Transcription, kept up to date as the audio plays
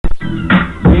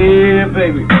Yeah,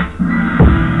 baby.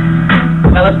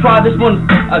 Now let's try this one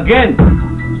again.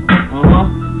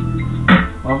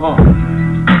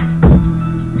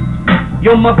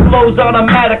 Yo, my flow's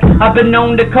automatic. I've been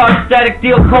known to cause static,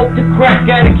 deal coke to crack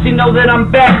addicts. You know that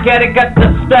I'm back at it. Got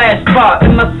the stash spot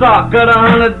in my sock. Got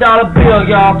 $100 bill,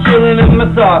 y'all, chillin' in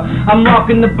my sock. I'm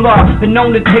rocking the block. Been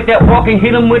known to take that walk and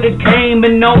hit 'em with a cane.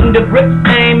 Been known to rip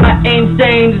aim. My aim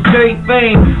stains is straight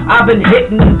fame. I've been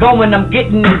hitting and going. I'm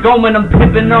getting and going. I'm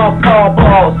pimping all tall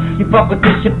balls. You fuck with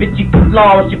this shit, bitch, you get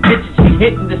lost. Your bitch, she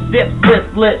hitting the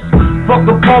sip list. Fuck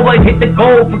a boy, hit the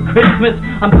goal for Christmas.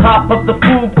 I'm top of the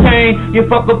food chain. You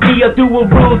fuck with me, I do a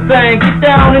real thing. Get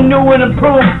down and do an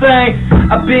improved thing.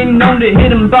 I've been known to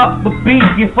hit him up for beef.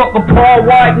 You fuck a Paul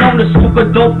White, known to smoke a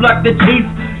dope like the Chief.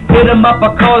 Hit him up,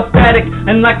 I call static.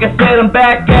 And like I said, I'm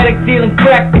back at it, dealing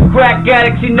crack to crack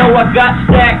addicts. You know I got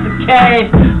stacks of cash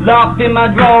locked in my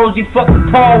drawers. You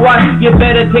fucking Paul White, you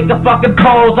better take a fucking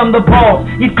pause. I'm the boss.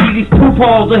 You see these two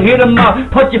balls, I hit him up,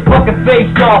 put your fucking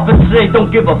face off and say,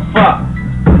 don't give a fuck.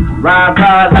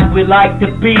 Ride like we like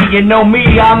to be. You know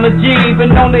me, I'm a G.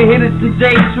 Been known to hit it since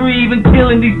 '83. Even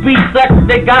killing these beat suckers,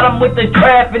 they got them with the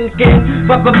traffic again.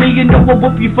 Fuck with me, you know I'll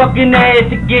whoop your fucking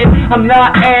ass again. I'm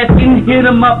not asking, hit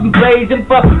 'em up and blazing.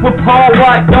 Fuck with Paul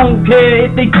White, don't care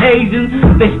if they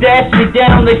tasing. They stash me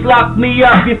down, they lock me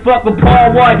up. You fuck with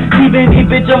Paul White, even if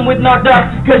bitch I'm with knocked up.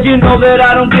 Cause you know that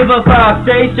I don't give a fuck.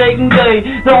 Stay shaking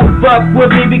day, don't fuck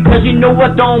with me because you know I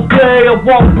don't play, I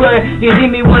won't play. You hear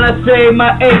me when I say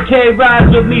my AK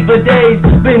rides with me for days.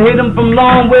 Been hit 'em from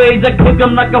long ways. I kick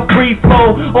 'em like a free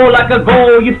flow or like a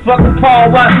goal. You fucking Paul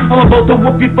White, I'm about to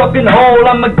whoop your fucking hole.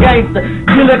 I'm a gangster,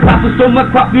 killer cop, so my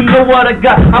crop, you know what I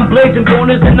got. I'm blazing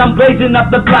corners and I'm blazing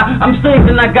up the block. I'm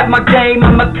blazing, I got my game,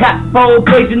 I'm a capo,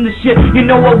 blazing the shit. You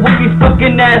know I whoop your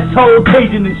fucking asshole,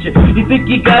 blazing the shit. You think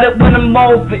you got it when I'm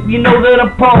off it, you know that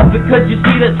I'm off it. Cause you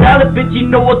see that salad, bitch, you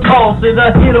know I toss it.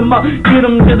 I hit 'em up, get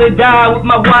 'em till they die with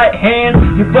my right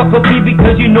hand. You fuck with me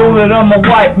because you know that I'm a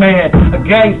white man, a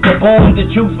gangster born to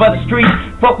choose by the streets.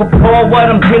 Fuck with Paul White,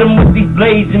 I'm hitting with these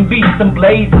blazing beats, I'm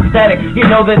blazing static. You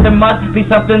know that there must be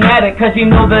something at it, cause you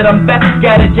know that I'm back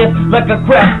at it just like a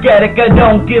crack addict. I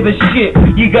don't give a shit.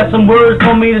 You got some words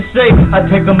for me to say, I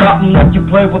take 'em out and let you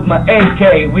play with my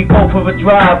AK. We go for a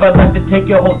drive, I'd like to take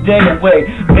your whole day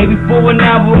away. Maybe for an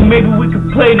hour, maybe we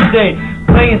could play today.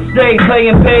 Play and stay, play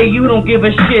and pay, you don't give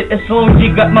a shit. As long as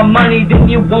you got my money, then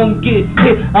you won't get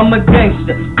hit. I'm a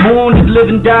gangster, born to live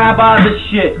and die by the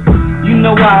shit. You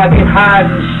know why I get high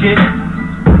and shit.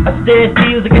 I stash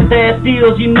deals, I can stash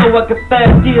deals. You know I can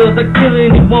fast deals. I kill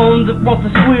anyone that wants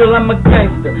to squeal. I'm a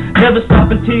gangster, never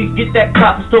stop until you get that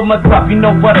crop. Stole my crop, you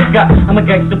know what I got. I'm a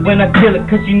gangster when I kill it,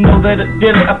 cause you know that I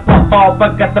did it. I pop off, I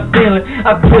got the feeling.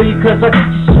 I kill you cause I get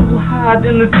you so high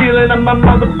in the ceiling. I'm a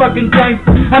motherfucking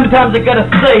gangster. How many times I gotta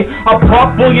say, I'll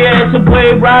pop on your ass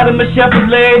away, riding my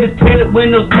Chevrolet. The tinted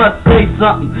windows must say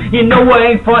something. You know I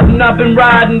ain't frontin', I've been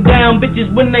riding down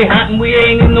bitches when they huntin'. We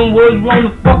ain't in the woods, on the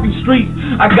fucking streets.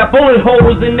 I got bullet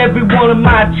holes in every one of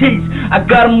my cheeks. I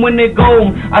got 'em when they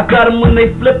go, I got 'em when they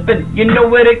flippin'. You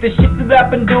know it ain't the shit that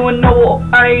I've been doing, no,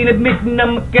 I ain't admitting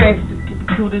I'm a gangster. Keep it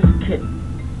cool as a kid,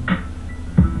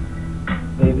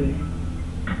 baby.